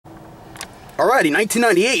Alrighty,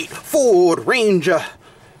 1998 Ford Ranger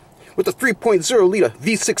with a 3.0 liter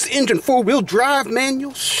V6 engine, 4-wheel drive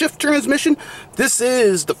manual shift transmission. This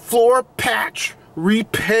is the floor patch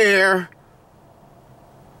repair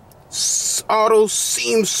auto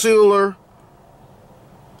seam sealer.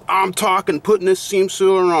 I'm talking putting this seam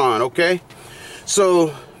sealer on, okay?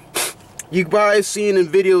 So you guys seen in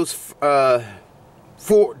videos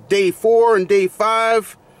for day 4 and day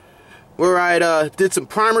 5 where I did some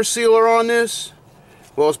primer sealer on this.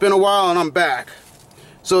 Well, it's been a while and I'm back.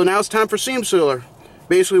 So now it's time for seam sealer.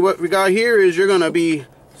 Basically what we got here is you're gonna be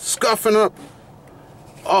scuffing up.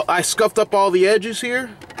 I scuffed up all the edges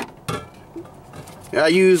here. I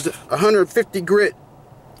used 150 grit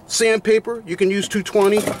sandpaper. You can use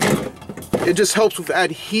 220. It just helps with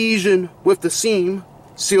adhesion with the seam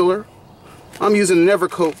sealer. I'm using an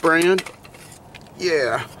Evercoat brand.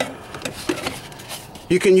 Yeah.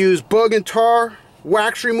 You can use bug and tar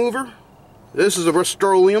wax remover. This is a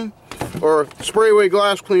Rust-oleum or spray away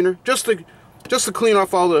glass cleaner, just to clean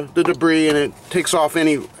off all the debris, and it takes off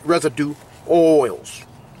any residue oils.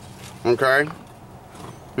 Okay.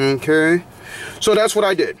 So that's what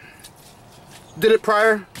I did. Did it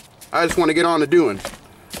prior. I just want to get on to doing.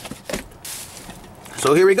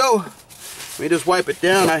 So here we go. Let me just wipe it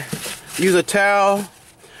down. I use a towel.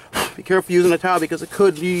 Be careful using a towel because it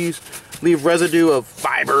could leave residue of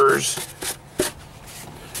fibers.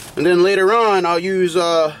 And then later on I'll use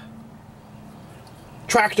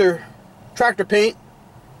tractor paint,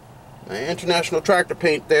 international tractor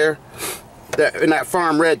paint there, in that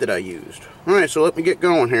farm red that I used. Alright, so let me get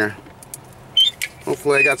going here.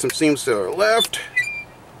 Hopefully I got some seam sealer left.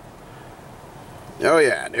 Oh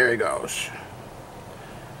yeah, there he goes.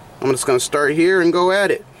 I'm just going to start here and go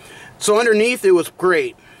at it. So underneath it was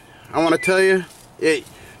great. I want to tell you,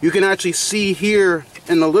 you can actually see here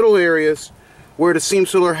in the little areas where the seam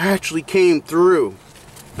sealer actually came through.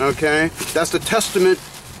 Okay, that's the testament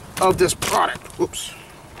of this product. Whoops,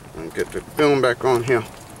 let me get the film back on here.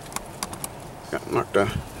 Got knocked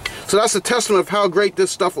out. So that's the testament of how great this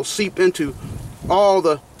stuff will seep into all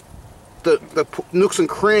the nooks and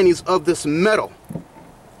crannies of this metal.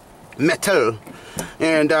 And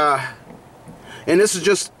this is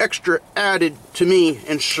just extra added to me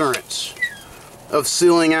insurance of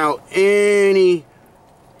sealing out any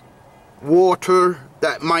water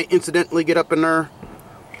that might incidentally get up in there,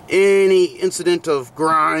 any incident of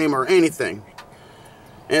grime or anything.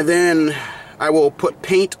 And then I will put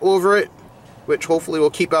paint over it, which hopefully will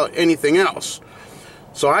keep out anything else.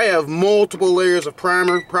 So I have multiple layers of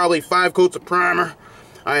primer, probably 5 coats of primer.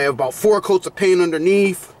 I have about 4 coats of paint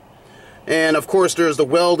underneath. And of course there's the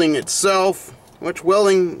welding itself, which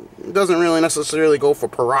welding doesn't really necessarily go for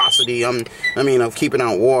porosity. I mean of keeping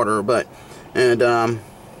out water, but and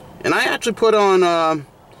I actually put on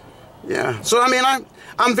yeah. So I mean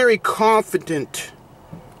I'm very confident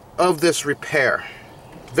of this repair.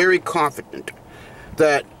 Very confident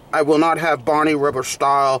that I will not have Barney Rubber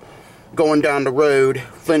style going down the road,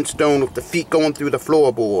 Flintstone with the feet going through the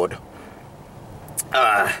floorboard.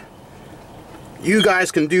 You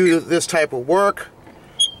guys can do this type of work.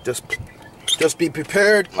 Just be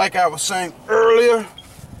prepared, like I was saying earlier,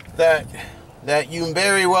 that you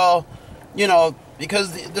very well, you know,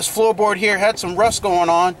 because this floorboard here had some rust going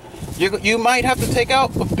on, you might have to take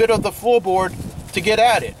out a bit of the floorboard to get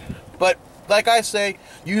at it. But like I say,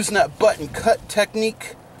 using that button cut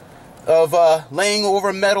technique of laying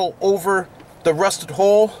over metal over the rusted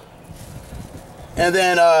hole and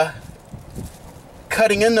then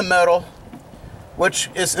cutting in the metal, which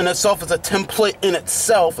is in itself is a template in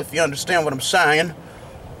itself, if you understand what I'm saying.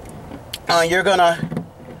 You're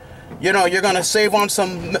gonna save on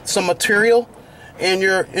some material, and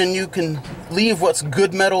you can leave what's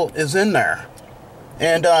good metal is in there,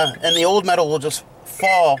 and the old metal will just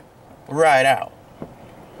fall right out.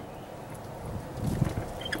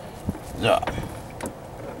 Yeah.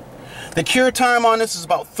 The cure time on this is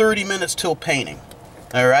about 30 minutes till painting.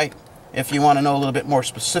 All right. If you want to know a little bit more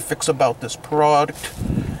specifics about this product,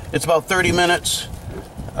 it's about 30 minutes.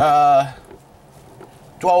 Well,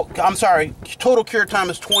 I'm sorry, total cure time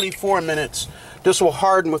is 24 minutes. This will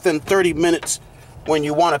harden within 30 minutes when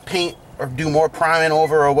you want to paint or do more priming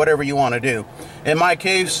over or whatever you want to do. In my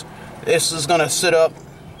case, this is going to sit up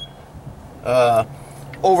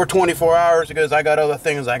over 24 hours because I got other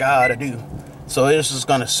things I got to do. So this is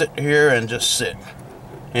going to sit here and just sit.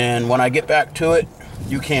 And when I get back to it,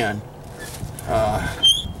 you can.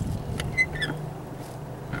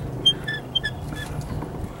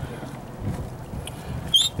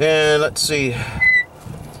 And let's see,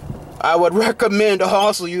 I would recommend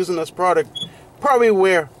also using this product, probably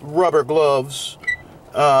wear rubber gloves,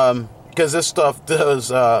 because this stuff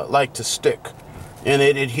does like to stick, and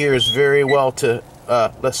it adheres very well to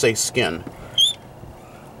let's say skin.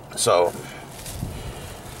 So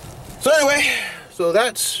anyway, so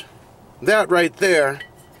that's that right there.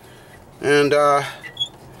 And I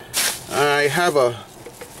have a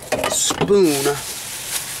spoon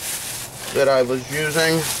that I was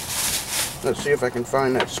using. Let's see if I can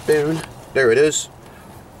find that spoon. There it is.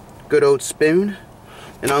 Good old spoon.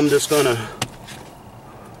 And I'm just gonna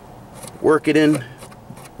work it in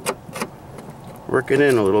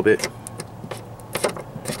a little bit.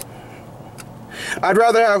 I'd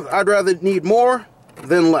rather need more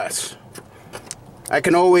than less. I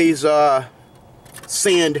can always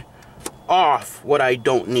sand off what I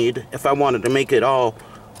don't need if I wanted to make it all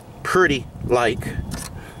pretty like.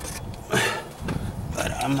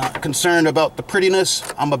 But I'm not concerned about the prettiness.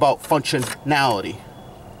 I'm about functionality.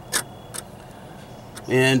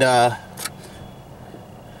 And I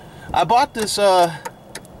bought this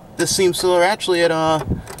this seam sealer actually at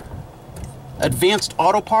Advanced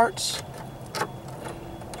Auto Parts,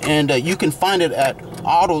 and you can find it at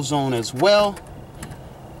AutoZone as well.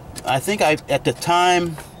 I think at the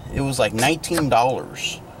time it was like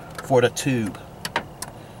 $19 for the tube,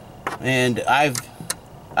 and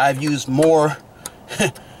I've used more.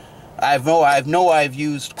 I've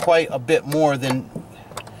used quite a bit more than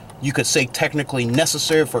you could say technically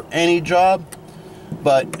necessary for any job.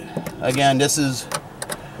 But again, this is.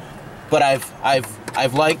 But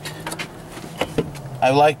I've liked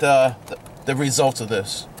the results of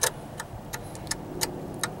this.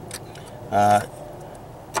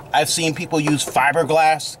 I've seen people use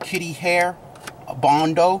fiberglass kitty hair,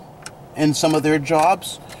 Bondo, in some of their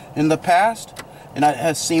jobs in the past, and that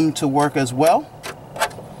has seemed to work as well.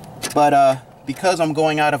 But because I'm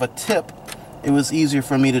going out of a tip, it was easier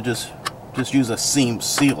for me to just use a seam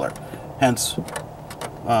sealer. Hence,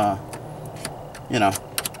 you know,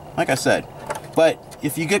 like I said. But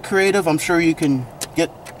if you get creative, I'm sure you can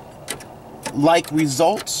get like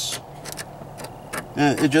results.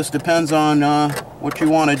 It just depends on what you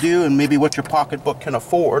want to do and maybe what your pocketbook can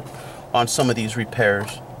afford on some of these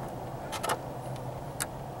repairs.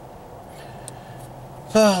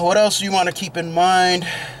 What else do you want to keep in mind?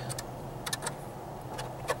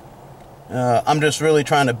 I'm just really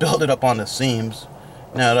trying to build it up on the seams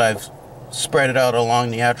now that I've spread it out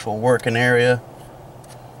along the actual working area.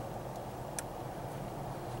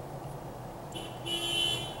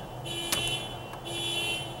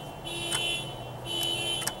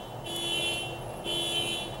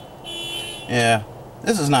 Yeah,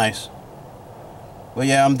 this is nice. But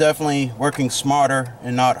yeah, I'm definitely working smarter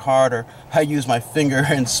and not harder. I used my finger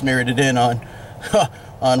and smeared it in on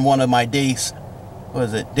on one of my days, what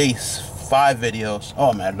was it, day 5 videos.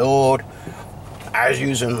 Oh my lord. I was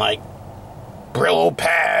using like Brillo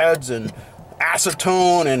pads and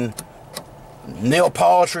acetone and nail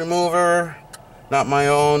polish remover. Not my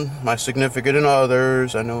own, my significant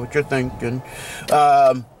others. I know what you're thinking.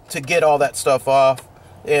 To get all that stuff off.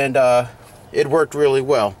 And it worked really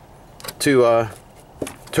well to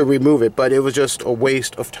remove it, but it was just a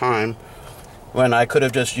waste of time when I could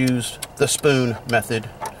have just used the spoon method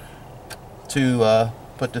to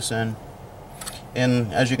put this in.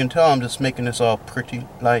 And as you can tell, I'm just making this all pretty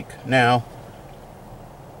like now.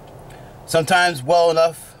 Sometimes well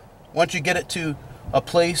enough, once you get it to a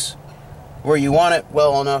place where you want it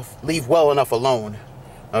well enough, leave well enough alone.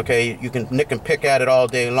 Okay, you can nick and pick at it all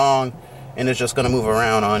day long and it's just gonna move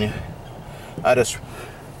around on you. I just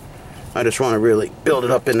want to really build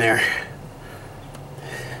it up in there.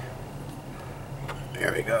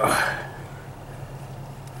 There we go.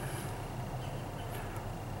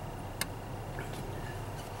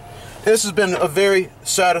 This has been a very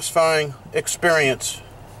satisfying experience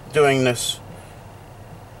doing this.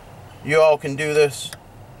 You all can do this.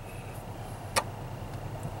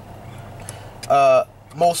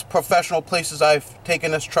 Most professional places I've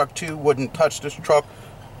taken this truck to wouldn't touch this truck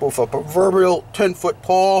with a proverbial 10-foot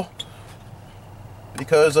pole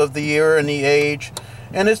because of the year and the age.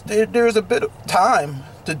 And there's a bit of time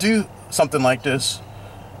to do something like this.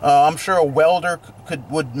 I'm sure a welder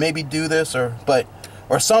would maybe do this, or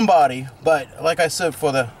somebody. But like I said,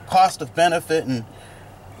 for the cost of benefit and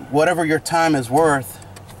whatever your time is worth,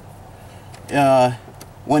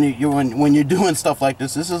 when you're doing stuff like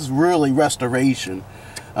this is really restoration.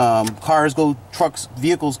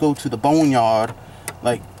 Vehicles go to the boneyard,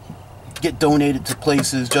 like get donated to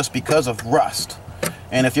places just because of rust.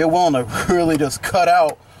 And if you're willing to really just cut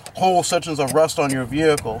out whole sections of rust on your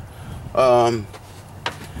vehicle, and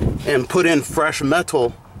put in fresh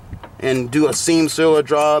metal and do a seam sealer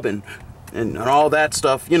job and all that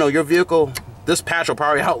stuff, you know, your vehicle this patch will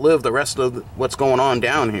probably outlive the rest of what's going on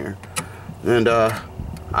down here. And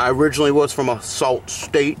I originally was from a salt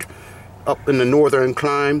state up in the northern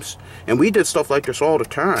climes, and we did stuff like this all the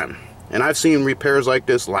time. And I've seen repairs like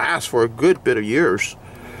this last for a good bit of years.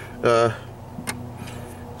 But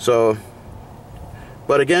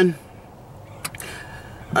again,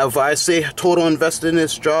 if I say total invested in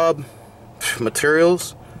this job,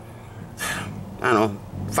 materials, I don't know,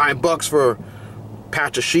 $5 for a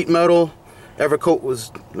patch of sheet metal. Evercoat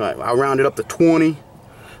was, I rounded up to 20.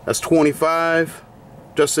 That's 25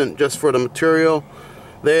 just for the material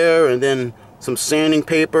there, and then some sanding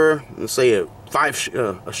paper, and say a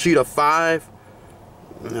sheet of 5.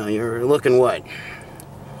 You're looking what?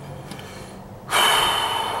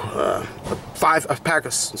 A pack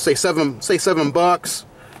of say $7.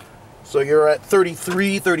 So you're at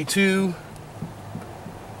 33, 32.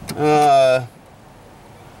 Of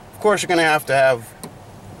course, you're gonna have to have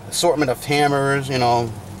assortment of hammers. You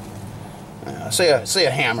know, say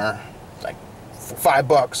a hammer, like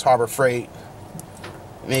 $5 Harbor Freight.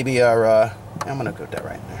 Maybe a I'm gonna put that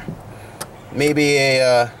right there. Maybe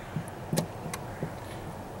a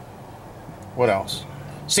what else?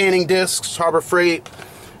 Sanding discs, Harbor Freight.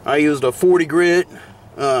 I used a 40 grit.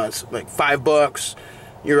 It's like $5.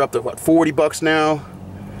 You're up to what, $40 now?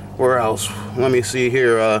 Where else? Let me see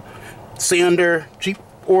here. Sander, cheap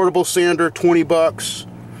portable sander, $20.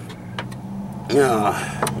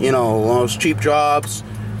 You know, those cheap jobs.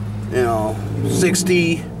 You know,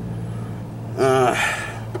 60.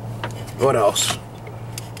 What else?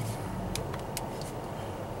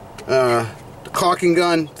 The caulking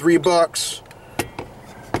gun, $3.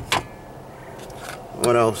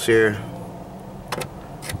 What else here?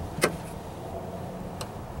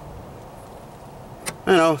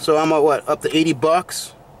 I know, so I'm at what, up to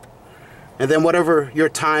 $80, and then whatever your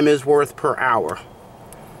time is worth per hour,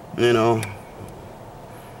 you know.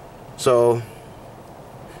 So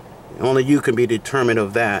only you can be determined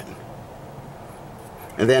of that.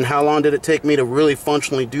 And then how long did it take me to really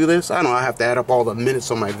functionally do this? I don't know, I have to add up all the minutes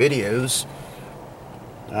on my videos.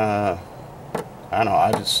 I don't know,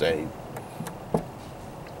 I just say,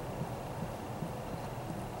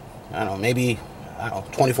 I don't know, maybe, I don't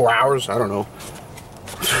know, 24 hours, I don't know.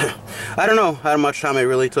 I don't know how much time it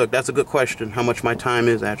really took. That's a good question, how much my time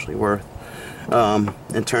is actually worth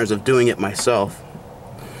in terms of doing it myself.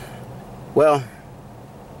 Well,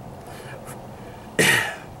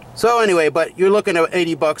 so anyway, but you're looking at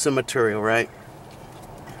 $80 in material, right?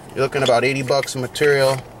 You're looking at about $80 in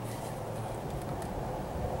material.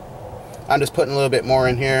 I'm just putting a little bit more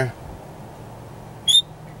in here.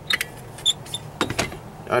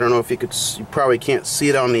 I don't know if you could, you probably can't see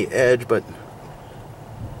it on the edge, but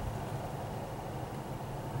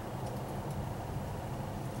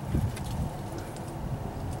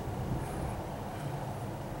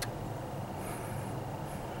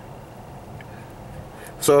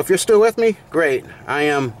so if you're still with me, great. I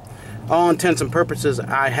am, all intents and purposes,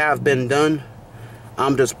 I have been done.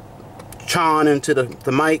 I'm just chawing into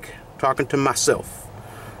the mic, talking to myself.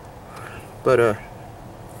 But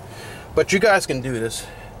you guys can do this.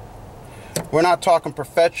 We're not talking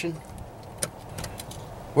perfection.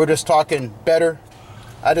 We're just talking better.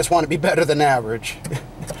 I just want to be better than average.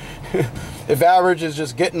 If average is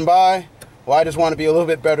just getting by, well, I just want to be a little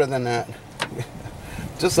bit better than that.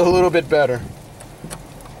 Just a little bit better.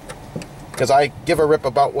 Because I give a rip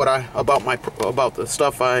about about the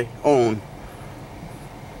stuff I own.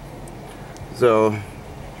 So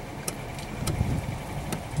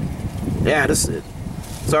yeah,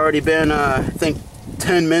 it's already been I think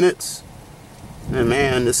 10 minutes, and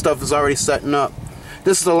man, this stuff is already setting up.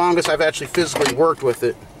 This is the longest I've actually physically worked with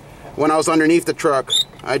it. When I was underneath the truck,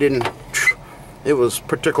 it was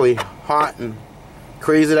particularly hot and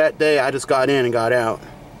crazy that day. I just got in and got out.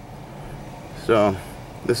 So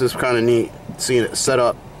this is kind of neat, seeing it set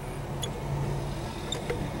up.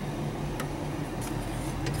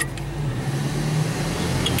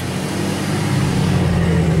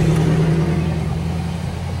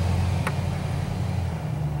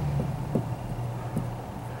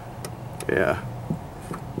 Yeah.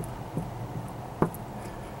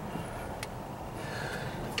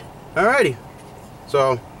 Alrighty.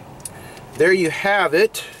 So there you have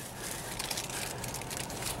it.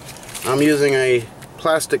 I'm using a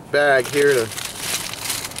plastic bag here to,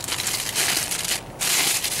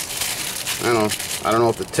 I don't know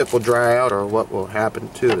if the tip will dry out or what will happen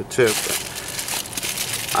to the tip,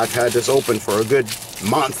 but I've had this open for a good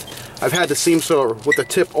month. I've had the seam sewer with the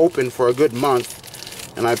tip open for a good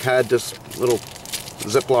month, and I've had this little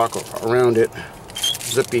Ziploc around it,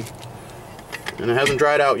 zippy, and it hasn't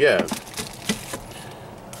dried out yet.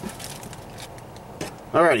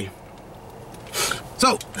 Alrighty.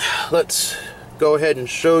 So, let's go ahead and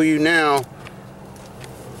show you now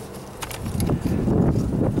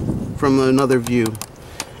from another view,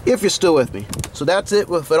 if you're still with me. So that's it,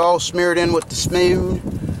 with it all smeared in with the smooth,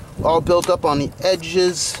 all built up on the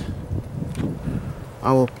edges.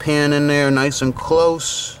 I will pan in there nice and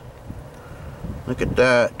close. Look at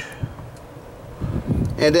that.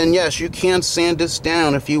 And then yes, you can sand this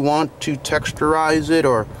down if you want to texturize it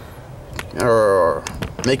or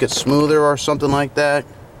make it smoother or something like that.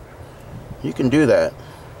 You can do that.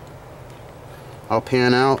 I'll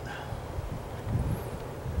pan out.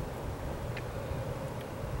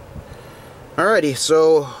 Alrighty,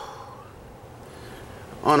 so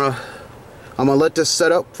I'm gonna let this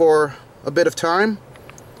set up for a bit of time,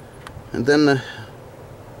 and then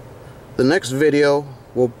the next video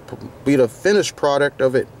will be the finished product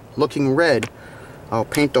of it looking red. I'll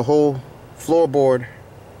paint the whole floorboard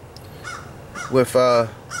with I'll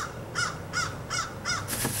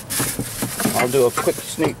do a quick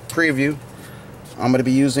sneak preview. I'm going to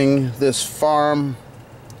be using this farm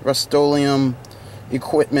Rust-oleum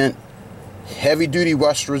equipment, heavy duty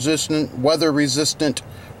rust resistant, weather resistant,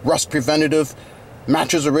 rust preventative,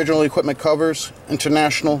 matches original equipment covers,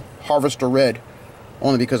 International Harvester Red,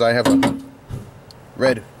 only because I have a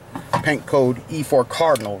red paint code E4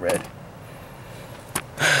 Cardinal Red.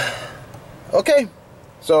 Okay,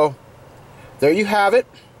 so there you have it.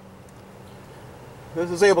 This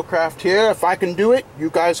is Ablecraft here. If I can do it, you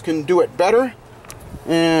guys can do it better.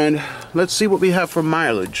 And let's see what we have for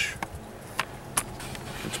mileage.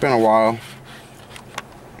 It's been a while.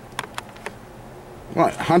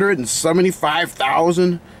 What,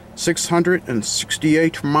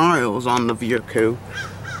 175,668 miles on the vehicle.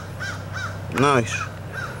 Nice.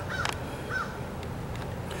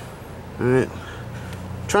 Alright.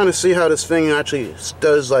 Trying to see how this thing actually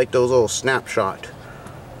does like those little snapshot.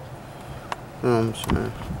 Let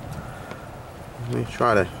me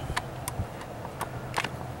try to.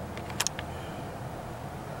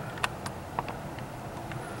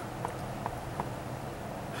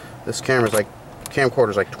 This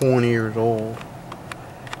camcorder's like 20 years old.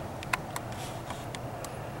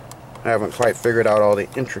 I haven't quite figured out all the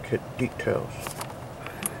intricate details.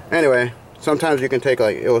 Anyway, sometimes you can take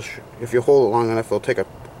like, if you hold it long enough, it'll take a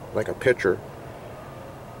picture,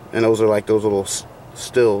 and those are like those little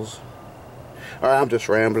stills. Alright, I'm just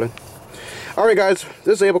rambling. Alright guys,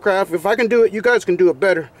 this is Ablecraft. If I can do it, you guys can do it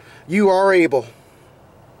better. You are able.